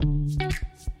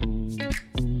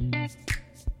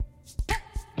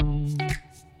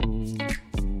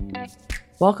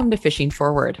Welcome to Fishing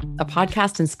Forward, a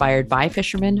podcast inspired by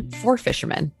fishermen for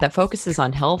fishermen that focuses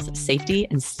on health, safety,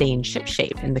 and staying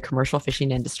shipshape in the commercial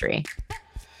fishing industry.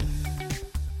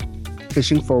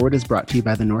 Fishing Forward is brought to you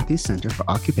by the Northeast Center for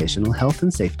Occupational Health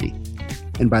and Safety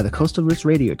and by the Coastal Roots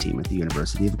radio team at the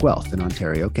University of Guelph in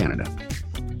Ontario, Canada.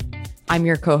 I'm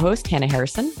your co-host, Hannah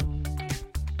Harrison.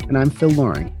 And I'm Phil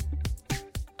Loring.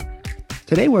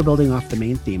 Today we're building off the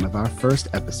main theme of our first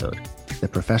episode, the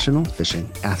professional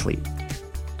fishing athlete.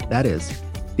 That is,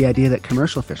 the idea that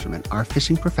commercial fishermen are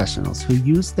fishing professionals who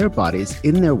use their bodies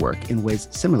in their work in ways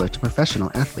similar to professional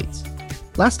athletes.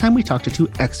 Last time we talked to two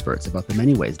experts about the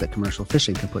many ways that commercial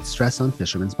fishing can put stress on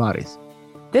fishermen's bodies.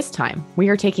 This time, we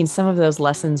are taking some of those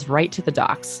lessons right to the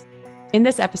docks. In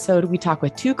this episode, we talk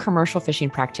with two commercial fishing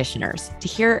practitioners to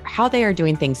hear how they are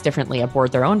doing things differently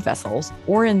aboard their own vessels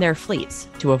or in their fleets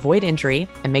to avoid injury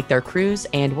and make their crews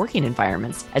and working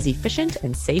environments as efficient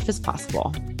and safe as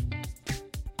possible.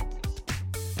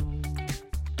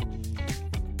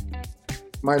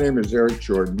 My name is Eric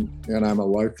Jordan, and I'm a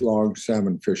lifelong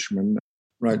salmon fisherman.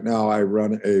 Right now, I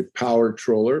run a power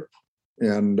troller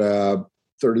and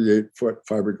 38-foot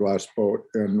fiberglass boat,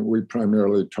 and we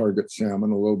primarily target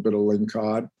salmon, a little bit of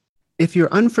lingcod. If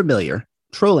you're unfamiliar,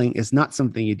 trolling is not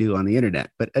something you do on the internet,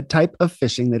 but a type of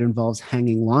fishing that involves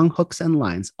hanging long hooks and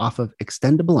lines off of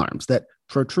extendable arms that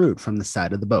protrude from the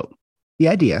side of the boat. The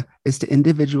idea is to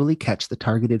individually catch the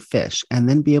targeted fish and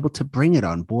then be able to bring it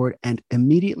on board and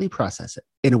immediately process it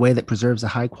in a way that preserves a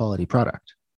high-quality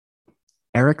product.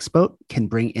 Eric's boat can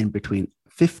bring in between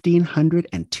 1,500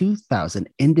 and 2,000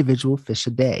 individual fish a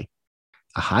day,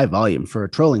 a high volume for a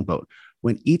trolling boat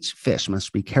when each fish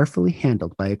must be carefully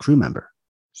handled by a crew member.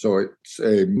 So it's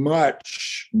a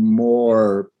much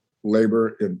more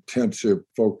labor-intensive,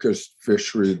 focused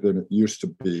fishery than it used to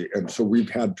be. And so we've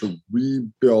had to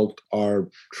rebuild our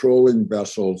trolling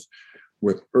vessels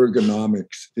with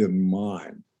ergonomics in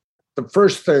mind. The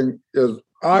first thing is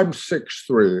I'm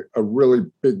 6'3", a really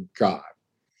big guy,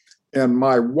 and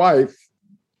my wife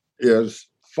is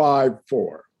 5'4".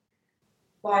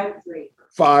 5'3".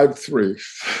 5'3".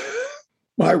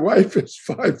 My wife is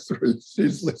 5'3".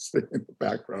 She's listening in the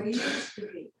background.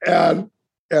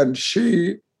 And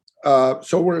she,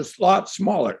 so we're a lot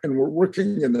smaller, and we're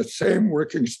working in the same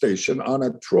working station. On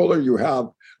a trawler, you have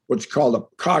what's called a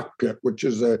cockpit, which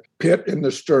is a pit in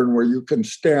the stern where you can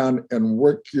stand and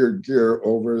work your gear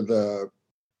over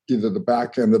either the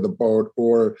back end of the boat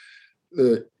or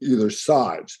either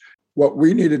sides. What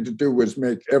we needed to do was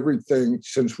make everything,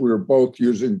 since we were both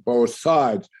using both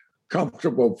sides,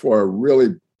 comfortable for a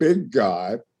really big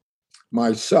guy,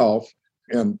 myself,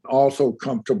 and also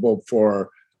comfortable for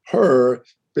her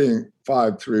being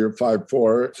 5'3" or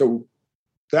 5'4". So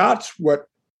that's what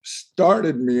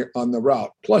started me on the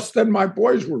route. Plus, then my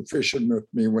boys were fishing with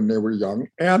me when they were young,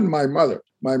 and my mother.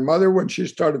 My mother, when she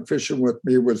started fishing with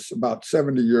me, was about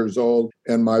 70 years old,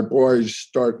 and my boys,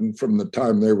 starting from the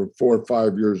time they were 4 or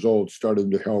 5 years old, starting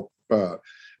to help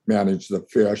manage the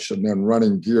fish and then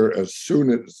running gear as soon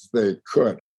as they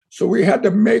could. So we had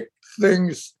to make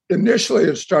things, initially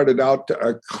it started out to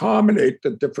accommodate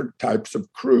the different types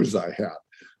of crews I had,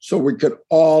 so we could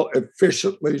all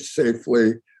efficiently,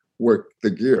 safely work the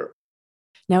gear.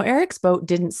 Now, Eric's boat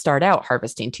didn't start out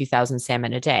harvesting 2,000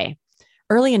 salmon a day.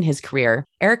 Early in his career,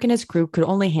 Eric and his crew could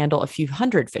only handle a few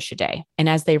hundred fish a day. And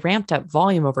as they ramped up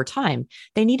volume over time,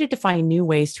 they needed to find new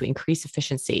ways to increase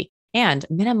efficiency and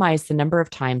minimize the number of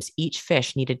times each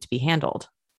fish needed to be handled.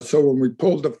 So when we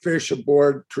pulled the fish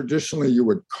aboard, traditionally you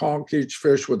would conk each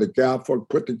fish with a gaff hook,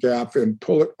 put the gaff in,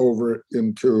 pull it over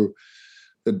into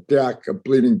the deck, a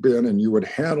bleeding bin, and you would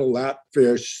handle that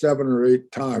fish 7 or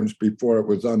 8 times before it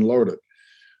was unloaded.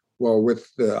 Well, with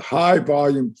the high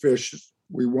volume fish,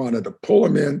 we wanted to pull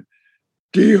them in,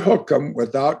 de-hook them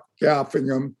without gaffing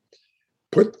them,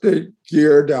 put the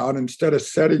gear down. Instead of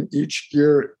setting each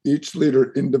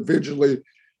leader individually.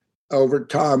 Over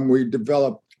time, we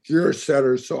developed gear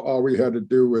setters, so all we had to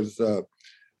do was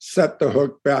set the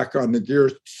hook back on the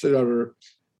gear setter.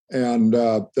 And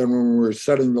then when we were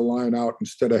setting the line out,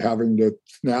 instead of having to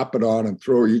snap it on and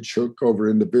throw each hook over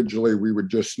individually, we would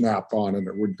just snap on and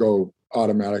it would go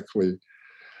automatically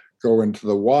go into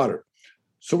the water.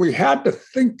 So we had to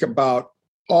think about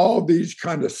all these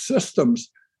kind of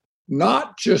systems,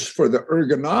 not just for the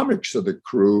ergonomics of the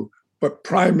crew, but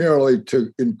primarily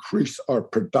to increase our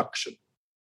production.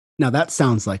 Now that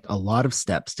sounds like a lot of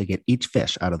steps to get each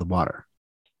fish out of the water.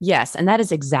 Yes, and that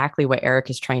is exactly what Eric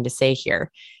is trying to say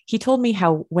here. He told me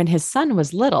how when his son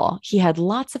was little, he had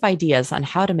lots of ideas on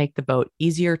how to make the boat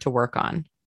easier to work on.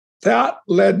 That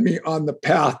led me on the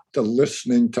path to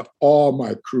listening to all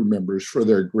my crew members for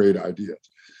their great ideas.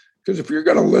 Because if you're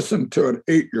going to listen to an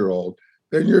 8-year-old,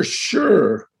 then you're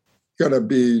sure going to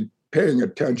be paying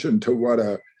attention to what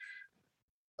a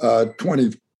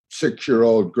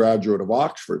 26-year-old graduate of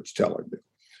Oxford's telling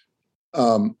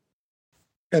you.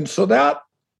 And so that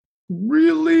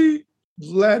really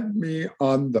led me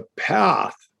on the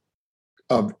path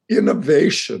of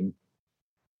innovation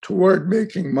toward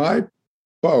making my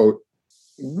boat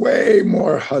way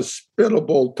more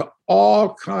hospitable to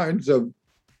all kinds of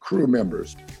crew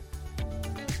members.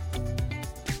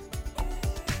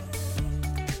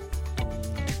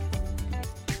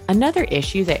 Another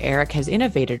issue that Eric has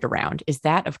innovated around is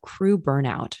that of crew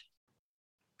burnout.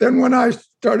 Then when I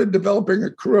started developing a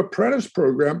crew apprentice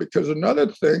program, because another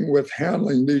thing with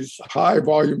handling these high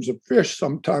volumes of fish,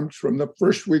 sometimes from the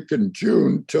first week in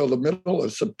June till the middle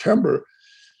of September,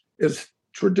 is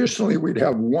traditionally we'd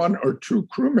have 1 or 2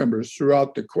 crew members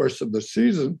throughout the course of the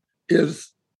season,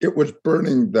 is it was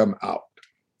burning them out.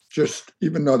 Just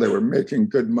even though they were making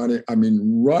good money, I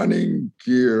mean, running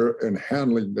gear and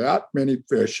handling that many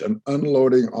fish and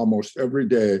unloading almost every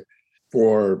day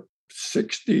for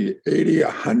 60, 80,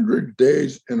 100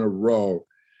 days in a row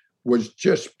was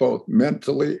just both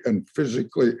mentally and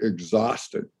physically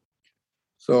exhausting.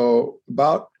 So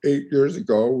about 8 years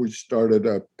ago, we started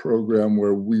a program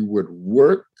where we would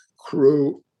work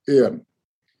crew in.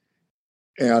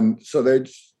 And so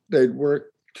they'd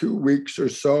work 2 weeks or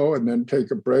so and then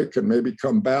take a break and maybe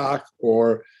come back,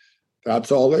 or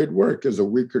that's all they'd work is a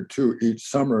week or 2 each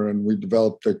summer. And we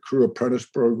developed a crew apprentice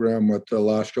program with the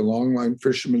Alaska Longline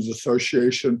Fishermen's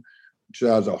Association, which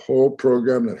has a whole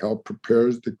program that helps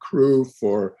prepares the crew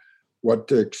for what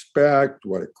to expect,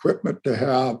 what equipment to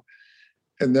have.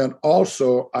 And then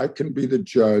also I can be the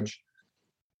judge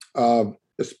of,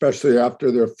 especially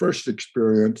after their first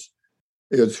experience,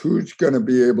 is who's going to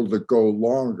be able to go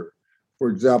longer. For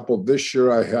example, this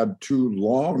year I had 2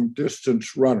 long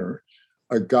distance runners,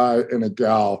 a guy and a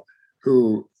gal,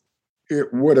 who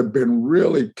it would have been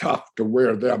really tough to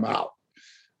wear them out.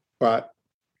 But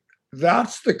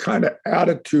that's the kind of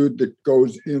attitude that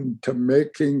goes into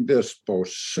making this both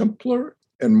simpler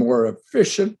and more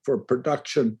efficient for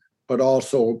production, but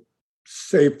also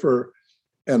safer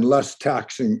and less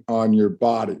taxing on your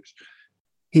bodies.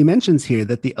 He mentions here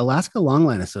that the Alaska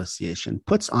Longline Association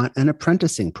puts on an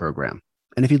apprenticing program.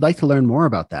 And if you'd like to learn more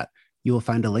about that, you will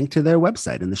find a link to their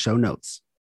website in the show notes.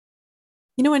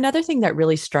 You know, another thing that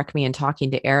really struck me in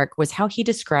talking to Eric was how he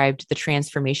described the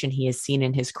transformation he has seen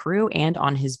in his crew and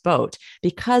on his boat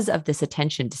because of this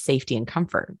attention to safety and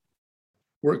comfort.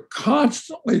 We're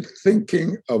constantly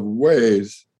thinking of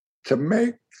ways to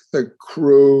make the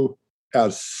crew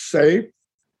as safe,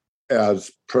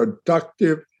 as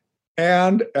productive,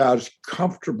 and as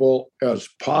comfortable as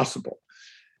possible.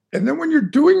 And then when you're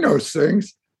doing those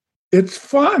things, it's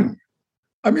fun.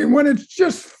 I mean, when it's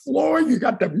just flowing, you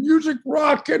got the music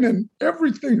rocking and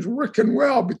everything's working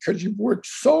well because you've worked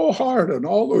so hard on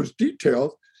all those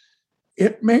details,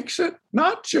 it makes it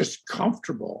not just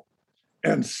comfortable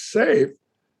and safe,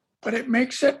 but it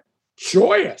makes it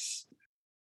joyous.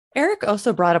 Eric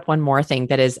also brought up one more thing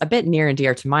that is a bit near and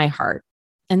dear to my heart,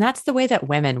 and that's the way that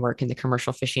women work in the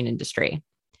commercial fishing industry.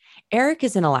 Eric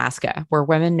is in Alaska, where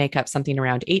women make up something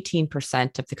around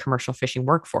 18% of the commercial fishing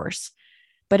workforce.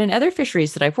 But in other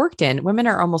fisheries that I've worked in, women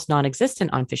are almost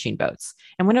non-existent on fishing boats.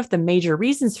 And one of the major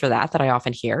reasons for that I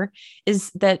often hear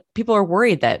is that people are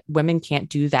worried that women can't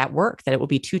do that work, that it will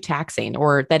be too taxing,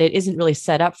 or that it isn't really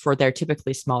set up for their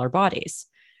typically smaller bodies.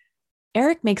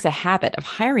 Eric makes a habit of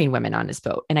hiring women on his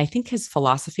boat, and I think his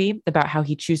philosophy about how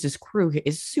he chooses crew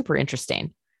is super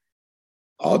interesting.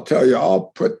 I'll tell you,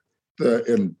 I'll put the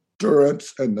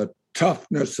endurance and the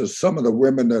toughness of some of the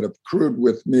women that have crewed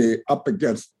with me up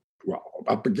against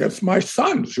my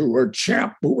sons who were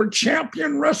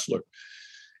champion wrestlers.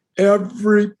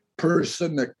 Every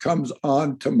person that comes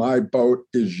onto my boat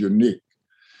is unique.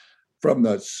 From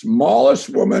the smallest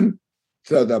woman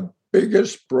to the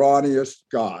biggest, brawniest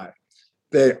guy,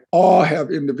 they all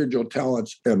have individual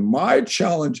talents. And my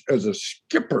challenge as a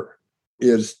skipper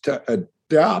is to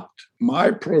adapt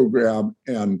my program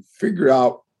and figure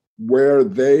out where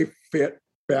they fit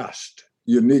best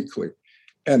uniquely.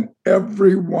 And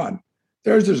everyone,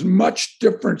 there's as much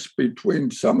difference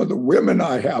between some of the women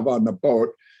I have on the boat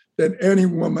than any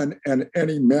woman and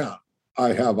any man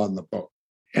I have on the boat.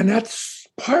 And that's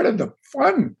part of the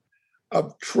fun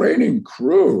of training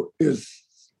crew, is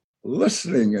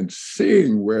listening and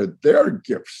seeing where their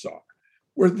gifts are,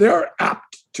 where their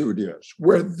aptitude is,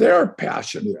 where their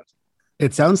passion is.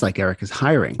 It sounds like Eric is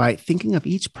hiring by thinking of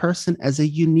each person as a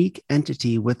unique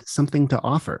entity with something to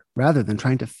offer, rather than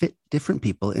trying to fit different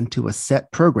people into a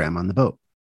set program on the boat.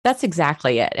 That's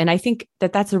exactly it. And I think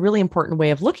that that's a really important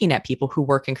way of looking at people who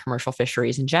work in commercial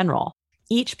fisheries in general.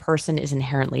 Each person is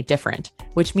inherently different,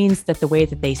 which means that the way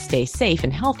that they stay safe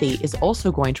and healthy is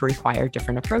also going to require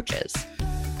different approaches.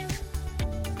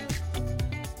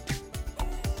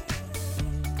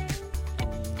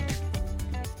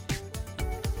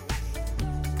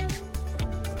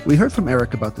 We heard from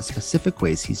Eric about the specific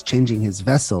ways he's changing his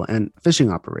vessel and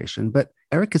fishing operation, but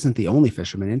Eric isn't the only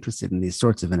fisherman interested in these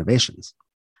sorts of innovations.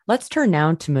 Let's turn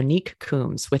now to Monique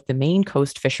Coombs with the Maine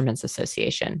Coast Fishermen's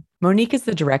Association. Monique is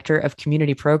the director of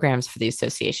community programs for the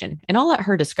association, and I'll let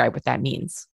her describe what that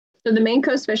means. So the Maine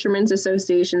Coast Fishermen's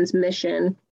Association's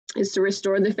mission is to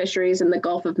restore the fisheries in the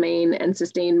Gulf of Maine and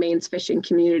sustain Maine's fishing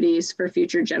communities for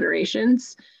future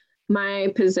generations.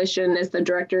 My position as the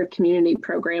director of community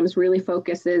programs really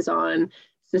focuses on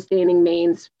sustaining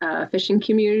Maine's fishing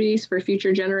communities for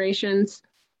future generations.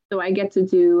 So I get to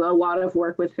do a lot of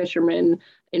work with fishermen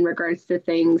in regards to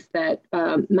things that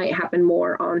might happen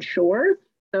more onshore.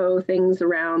 So things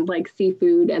around like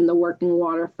seafood and the working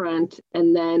waterfront.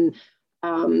 And then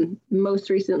most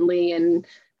recently, and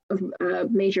a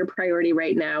major priority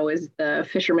right now is the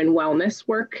fisherman wellness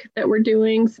work that we're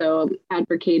doing. So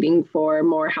advocating for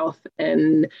more health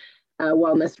and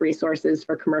wellness resources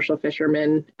for commercial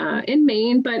fishermen in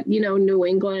Maine, but New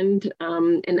England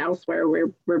and elsewhere.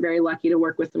 We're very lucky to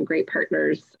work with some great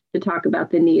partners to talk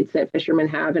about the needs that fishermen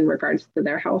have in regards to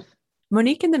their health.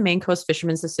 Monique and the Maine Coast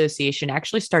Fishermen's Association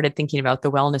actually started thinking about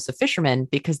the wellness of fishermen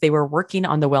because they were working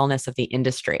on the wellness of the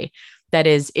industry. That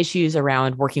is, issues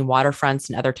around working waterfronts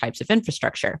and other types of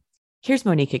infrastructure. Here's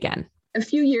Monique again. A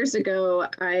few years ago,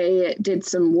 I did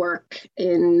some work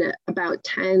in about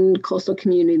 10 coastal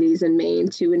communities in Maine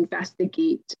to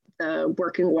investigate the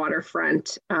working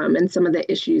waterfront and some of the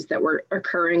issues that were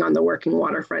occurring on the working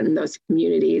waterfront in those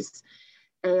communities.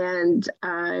 And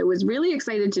I was really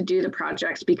excited to do the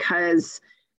project because,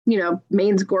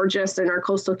 Maine's gorgeous and our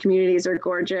coastal communities are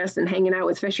gorgeous, and hanging out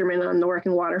with fishermen on the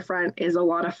working waterfront is a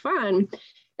lot of fun.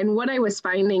 And what I was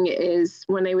finding is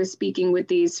when I was speaking with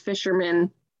these fishermen,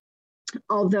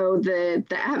 although the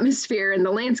atmosphere and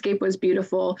the landscape was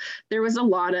beautiful, there was a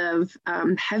lot of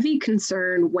heavy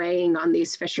concern weighing on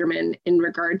these fishermen in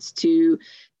regards to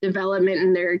development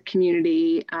in their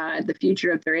community, the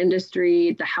future of their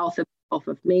industry, the health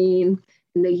of Maine.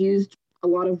 And they used a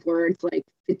lot of words like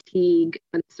fatigue,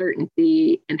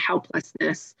 uncertainty, and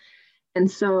helplessness.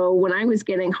 And so when I was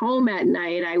getting home at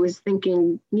night, I was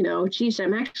thinking, geez,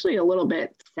 I'm actually a little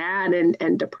bit sad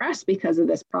and depressed because of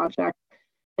this project.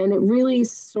 And it really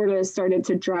sort of started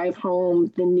to drive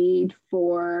home the need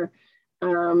for,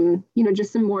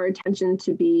 just some more attention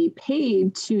to be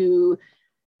paid to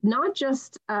not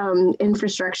just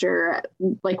infrastructure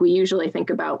like we usually think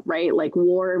about, right? Like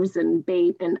wharves and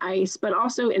bait and ice, but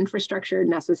also infrastructure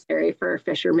necessary for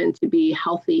fishermen to be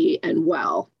healthy and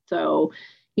well. So,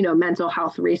 mental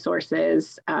health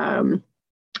resources,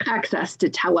 access to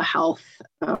telehealth,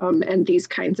 and these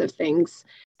kinds of things.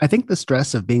 I think the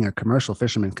stress of being a commercial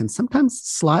fisherman can sometimes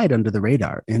slide under the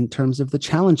radar in terms of the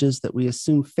challenges that we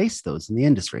assume face those in the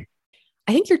industry.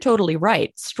 I think you're totally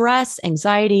right. Stress,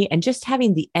 anxiety, and just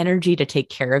having the energy to take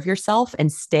care of yourself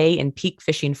and stay in peak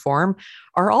fishing form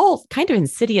are all kind of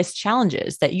insidious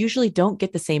challenges that usually don't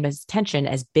get the same attention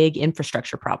as big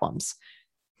infrastructure problems.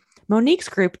 Monique's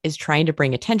group is trying to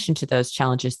bring attention to those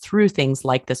challenges through things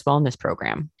like this wellness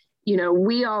program.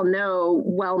 We all know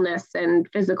wellness and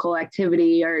physical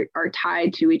activity are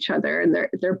tied to each other, and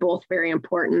they're both very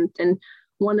important. And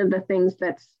one of the things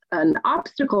that's an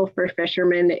obstacle for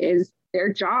fishermen is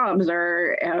their jobs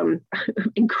are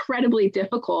incredibly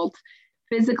difficult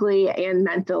physically and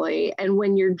mentally. And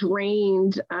when you're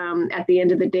drained at the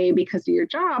end of the day because of your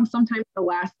job, sometimes the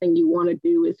last thing you want to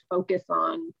do is focus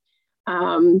on,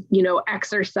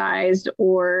 exercise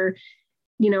or,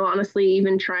 honestly,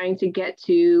 even trying to get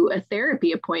to a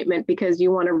therapy appointment because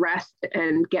you want to rest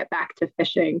and get back to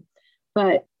fishing.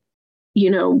 But,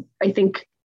 I think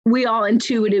we all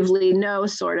intuitively know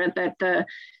sort of that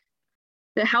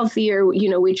the healthier,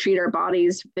 we treat our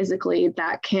bodies physically,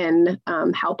 that can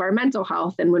help our mental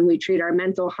health. And when we treat our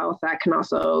mental health, that can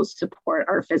also support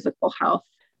our physical health.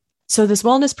 So this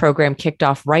wellness program kicked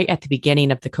off right at the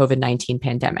beginning of the COVID-19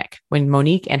 pandemic, when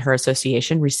Monique and her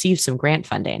association received some grant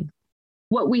funding.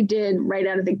 What we did right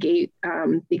out of the gate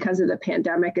because of the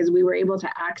pandemic is we were able to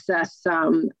access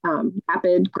some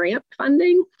rapid grant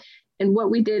funding. And what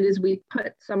we did is we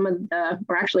put some of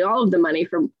actually all of the money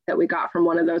that we got from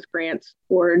one of those grants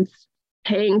towards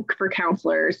paying for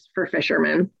counselors for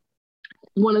fishermen.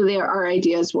 One of our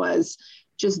ideas was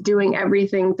just doing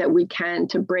everything that we can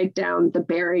to break down the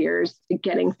barriers to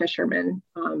getting fishermen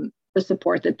the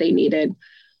support that they needed.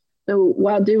 So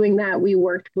while doing that, we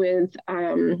worked with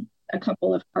a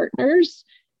couple of partners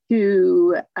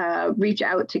to reach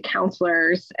out to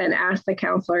counselors and ask the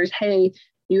counselors, hey,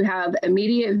 you have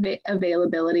immediate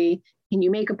availability. Can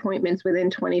you make appointments within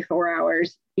 24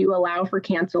 hours? Do you allow for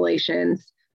cancellations?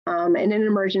 And in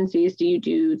emergencies, do you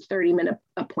do 30-minute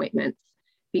appointments?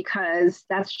 Because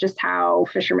that's just how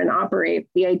fishermen operate.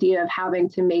 The idea of having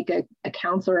to make a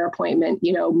counselor appointment,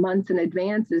 months in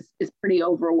advance is pretty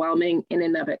overwhelming in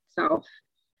and of itself.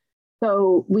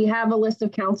 So we have a list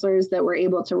of counselors that we're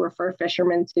able to refer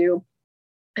fishermen to.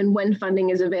 And when funding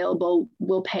is available,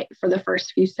 we'll pay for the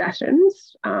first few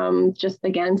sessions, just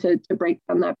again, to break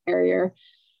down that barrier.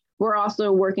 We're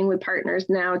also working with partners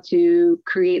now to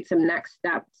create some next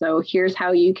steps. So here's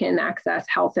how you can access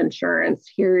health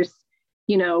insurance. Here's,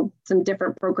 some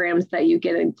different programs that you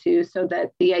get into, so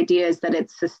that the idea is that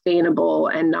it's sustainable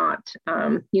and not,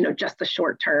 just the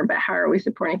short term, but how are we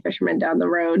supporting fishermen down the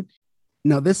road?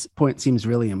 Now, this point seems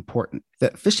really important. The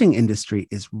fishing industry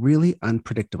is really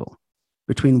unpredictable.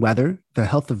 Between weather, the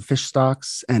health of fish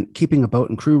stocks, and keeping a boat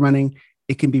and crew running,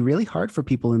 it can be really hard for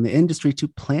people in the industry to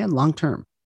plan long-term.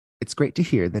 It's great to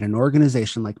hear that an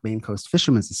organization like Maine Coast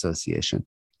Fishermen's Association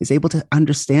is able to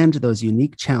understand those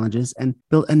unique challenges and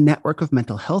build a network of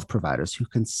mental health providers who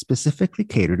can specifically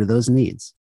cater to those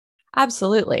needs.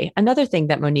 Absolutely. Another thing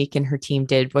that Monique and her team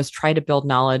did was try to build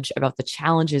knowledge about the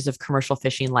challenges of commercial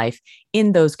fishing life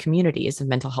in those communities of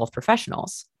mental health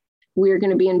professionals. We're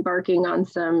going to be embarking on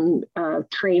some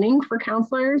training for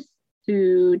counselors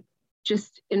to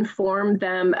just inform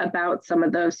them about some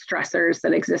of those stressors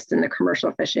that exist in the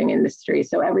commercial fishing industry.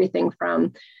 So everything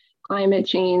from climate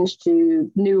change to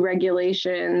new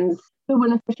regulations. So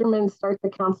when a fisherman starts a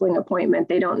counseling appointment,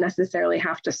 they don't necessarily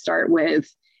have to start with,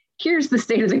 here's the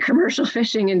state of the commercial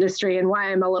fishing industry and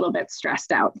why I'm a little bit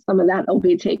stressed out. Some of that will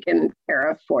be taken care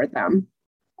of for them.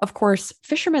 Of course,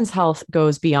 fishermen's health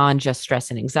goes beyond just stress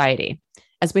and anxiety.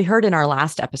 As we heard in our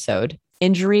last episode,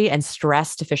 injury and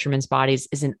stress to fishermen's bodies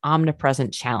is an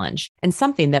omnipresent challenge and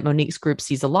something that Monique's group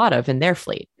sees a lot of in their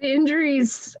fleet. The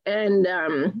injuries and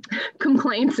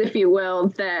complaints, if you will,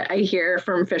 that I hear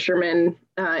from fishermen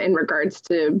in regards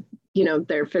to,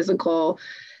 their physical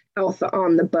health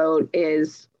on the boat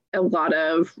is a lot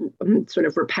of sort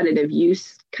of repetitive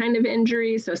use kind of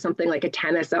injuries. So something like a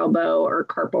tennis elbow or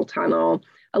carpal tunnel.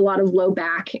 A lot of low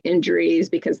back injuries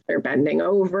because they're bending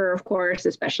over, of course,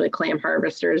 especially clam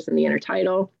harvesters in the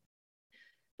intertidal.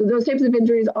 So those types of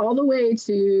injuries all the way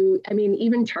to,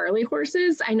 even Charlie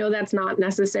horses. I know that's not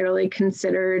necessarily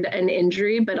considered an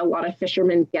injury, but a lot of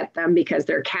fishermen get them because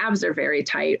their calves are very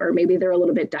tight, or maybe they're a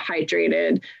little bit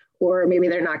dehydrated, or maybe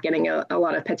they're not getting a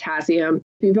lot of potassium.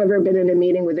 If you've ever been in a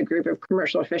meeting with a group of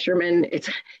commercial fishermen, it's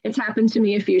happened to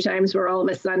me a few times where all of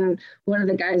a sudden one of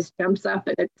the guys jumps up,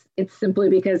 and it's simply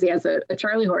because he has a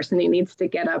Charlie horse and he needs to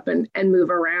get up and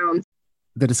move around.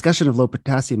 The discussion of low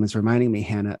potassium is reminding me,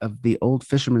 Hannah, of the old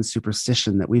fisherman's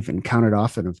superstition that we've encountered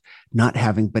often of not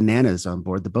having bananas on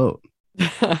board the boat.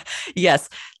 Yes.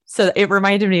 So it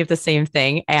reminded me of the same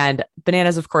thing. And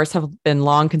bananas, of course, have been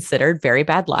long considered very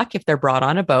bad luck if they're brought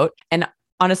on a boat. And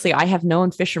honestly, I have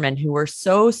known fishermen who were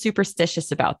so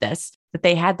superstitious about this that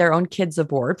they had their own kids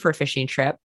aboard for a fishing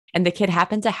trip. And the kid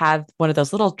happened to have one of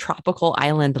those little tropical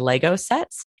island Lego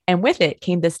sets. And with it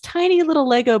came this tiny little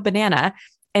Lego banana.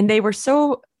 And they were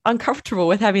so uncomfortable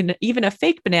with having even a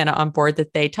fake banana on board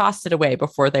that they tossed it away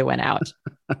before they went out.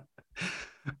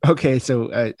 Okay,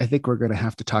 so I think we're going to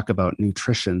have to talk about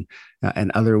nutrition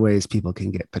and other ways people can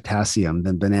get potassium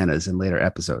than bananas in later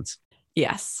episodes.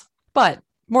 Yes, but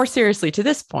more seriously to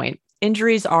this point,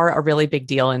 injuries are a really big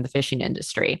deal in the fishing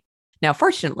industry. Now,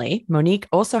 fortunately, Monique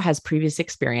also has previous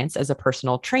experience as a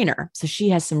personal trainer, so she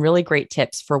has some really great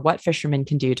tips for what fishermen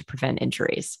can do to prevent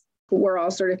injuries. We're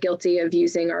all sort of guilty of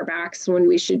using our backs when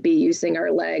we should be using our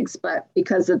legs, but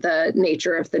because of the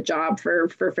nature of the job for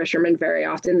fishermen, very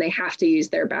often they have to use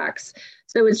their backs.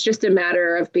 So it's just a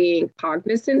matter of being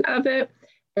cognizant of it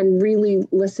and really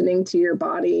listening to your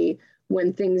body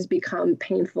when things become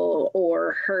painful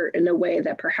or hurt in a way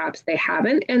that perhaps they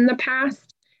haven't in the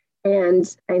past.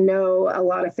 And I know a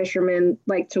lot of fishermen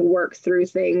like to work through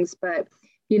things, but,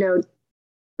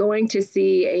 going to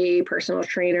see a personal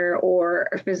trainer or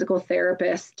a physical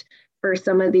therapist for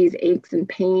some of these aches and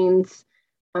pains,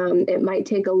 it might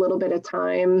take a little bit of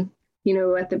time,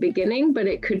 at the beginning, but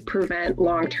it could prevent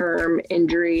long-term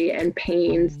injury and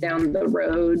pains down the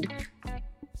road.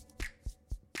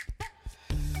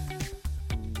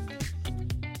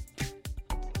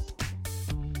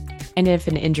 And if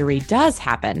an injury does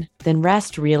happen, then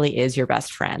rest really is your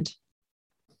best friend.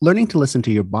 Learning to listen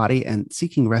to your body and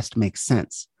seeking rest makes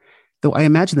sense. Though I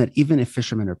imagine that even if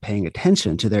fishermen are paying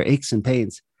attention to their aches and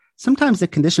pains, sometimes the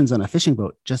conditions on a fishing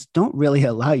boat just don't really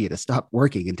allow you to stop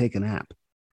working and take a nap.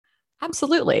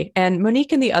 Absolutely. And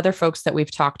Monique and the other folks that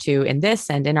we've talked to in this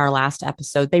and in our last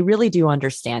episode, they really do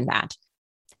understand that.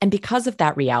 And because of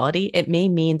that reality, it may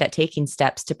mean that taking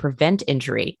steps to prevent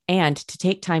injury and to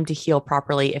take time to heal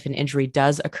properly if an injury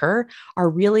does occur are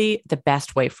really the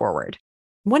best way forward.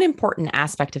 One important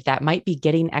aspect of that might be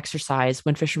getting exercise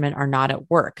when fishermen are not at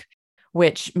work,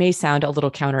 which may sound a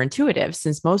little counterintuitive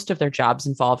since most of their jobs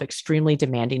involve extremely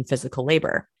demanding physical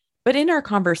labor. But in our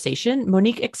conversation,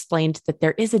 Monique explained that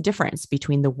there is a difference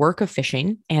between the work of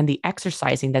fishing and the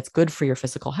exercising that's good for your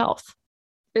physical health.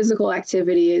 Physical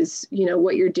activity is,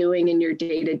 what you're doing in your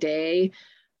day-to-day.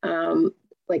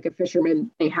 Like a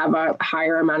fisherman, they have a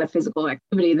higher amount of physical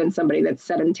activity than somebody that's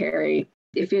sedentary.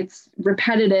 If it's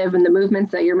repetitive and the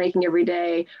movements that you're making every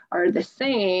day are the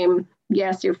same,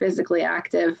 yes, you're physically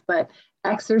active, but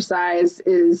exercise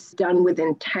is done with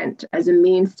intent as a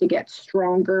means to get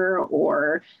stronger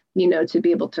or, to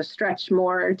be able to stretch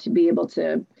more, to be able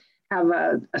to have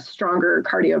a stronger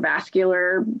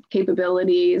cardiovascular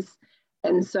capabilities.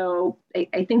 And so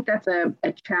I think that's a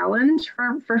challenge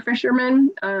for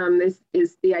fishermen,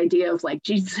 is the idea of like,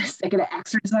 Jesus, I got to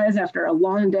exercise after a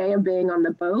long day of being on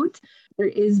the boat. There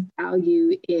is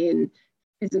value in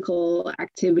physical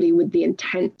activity with the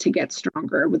intent to get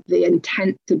stronger, with the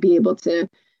intent to be able to,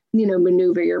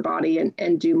 maneuver your body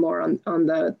and do more on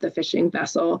the fishing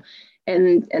vessel.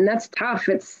 And that's tough.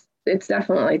 It's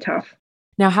definitely tough.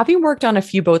 Now, having worked on a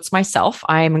few boats myself,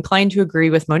 I am inclined to agree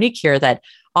with Monique here that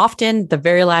often the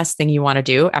very last thing you want to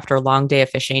do after a long day of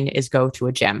fishing is go to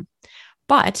a gym.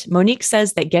 But Monique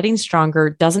says that getting stronger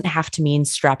doesn't have to mean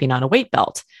strapping on a weight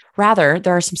belt. Rather,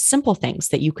 there are some simple things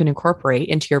that you can incorporate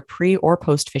into your pre or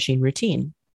post fishing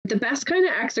routine. The best kind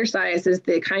of exercise is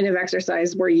the kind of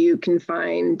exercise where you can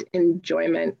find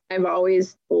enjoyment. I've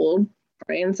always told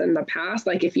clients in the past,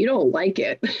 like, if you don't like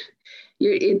it,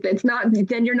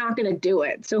 then you're not going to do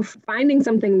it. So finding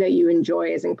something that you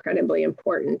enjoy is incredibly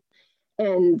important.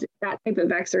 And that type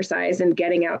of exercise and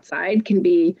getting outside can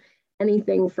be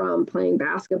anything from playing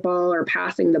basketball or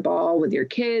passing the ball with your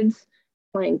kids,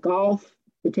 playing golf,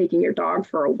 to taking your dog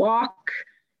for a walk.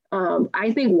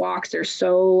 I think walks are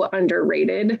so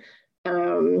underrated.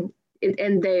 And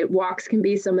the walks can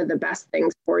be some of the best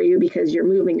things for you because you're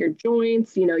moving your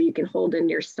joints. You can hold in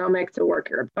your stomach to work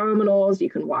your abdominals. You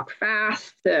can walk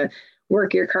fast to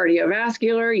work your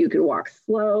cardiovascular. You can walk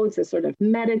slow to sort of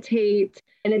meditate.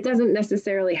 And it doesn't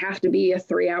necessarily have to be a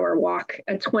 3-hour walk.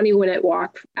 A 20-minute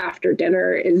walk after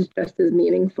dinner is just as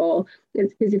meaningful.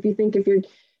 It's because if you're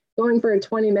going for a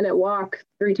 20-minute walk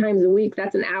 3 times a week,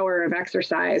 that's an hour of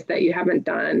exercise that you haven't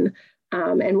done.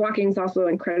 And walking is also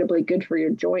incredibly good for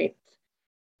your joints.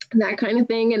 That kind of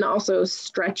thing. And also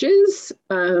stretches.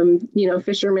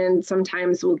 Fishermen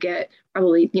sometimes will get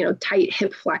probably, tight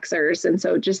hip flexors. And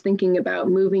so just thinking about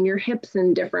moving your hips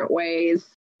in different ways,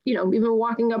 even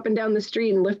walking up and down the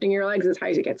street and lifting your legs as high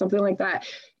as you get, something like that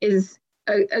is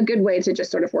a good way to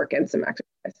just sort of work in some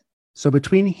exercise. So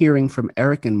between hearing from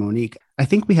Eric and Monique, I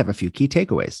think we have a few key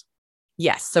takeaways.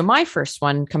 Yes. So my first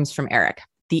one comes from Eric.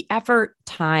 The effort,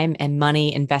 time, and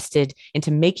money invested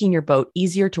into making your boat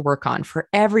easier to work on for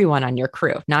everyone on your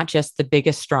crew, not just the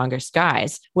biggest, strongest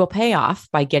guys, will pay off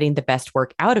by getting the best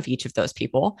work out of each of those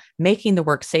people, making the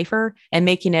work safer, and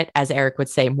making it, as Eric would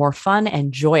say, more fun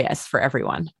and joyous for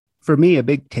everyone. For me, a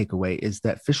big takeaway is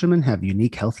that fishermen have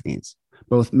unique health needs,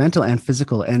 both mental and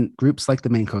physical, and groups like the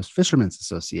Maine Coast Fishermen's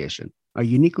Association are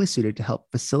uniquely suited to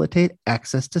help facilitate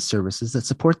access to services that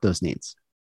support those needs.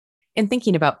 In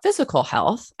thinking about physical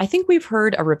health, I think we've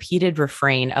heard a repeated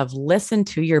refrain of listen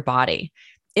to your body.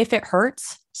 If it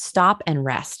hurts, stop and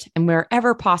rest. And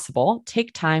wherever possible,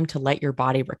 take time to let your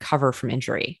body recover from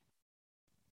injury.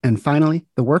 And finally,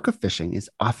 the work of fishing is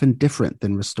often different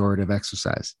than restorative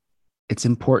exercise. It's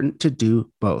important to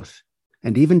do both.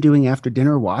 And even doing after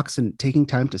dinner walks and taking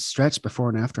time to stretch before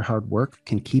and after hard work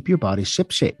can keep your body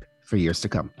shipshape for years to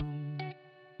come.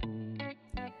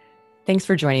 Thanks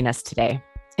for joining us today.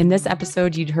 In this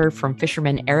episode, you'd heard from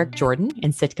fisherman Eric Jordan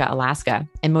in Sitka, Alaska,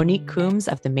 and Monique Coombs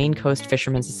of the Maine Coast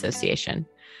Fishermen's Association.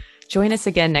 Join us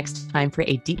again next time for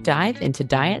a deep dive into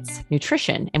diets,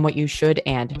 nutrition, and what you should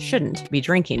and shouldn't be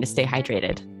drinking to stay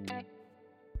hydrated.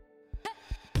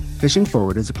 Fishing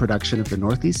Forward is a production of the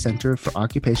Northeast Center for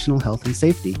Occupational Health and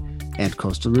Safety and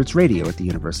Coastal Roots Radio at the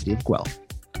University of Guelph.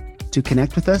 To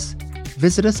connect with us,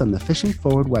 visit us on the Fishing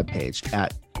Forward webpage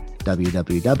at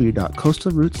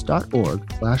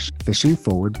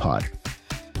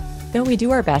www.coastalroots.org/fishingforwardpod. Though we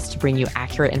do our best to bring you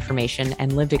accurate information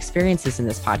and lived experiences in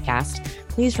this podcast,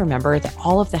 please remember that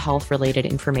all of the health-related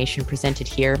information presented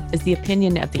here is the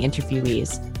opinion of the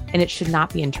interviewees, and it should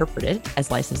not be interpreted as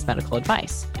licensed medical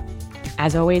advice.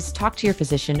 As always, talk to your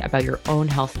physician about your own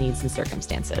health needs and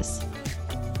circumstances.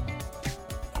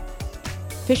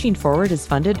 Fishing Forward is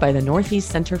funded by the Northeast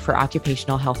Center for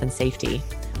Occupational Health and Safety.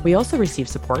 We also receive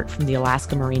support from the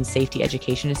Alaska Marine Safety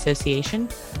Education Association,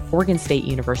 Oregon State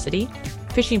University,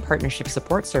 Fishing Partnership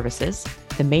Support Services,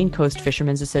 the Maine Coast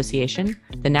Fishermen's Association,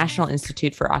 the National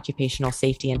Institute for Occupational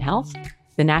Safety and Health,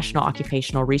 the National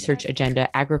Occupational Research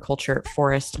Agenda Agriculture,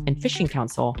 Forest, and Fishing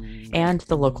Council, and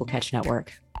the Local Catch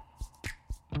Network.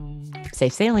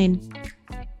 Safe sailing!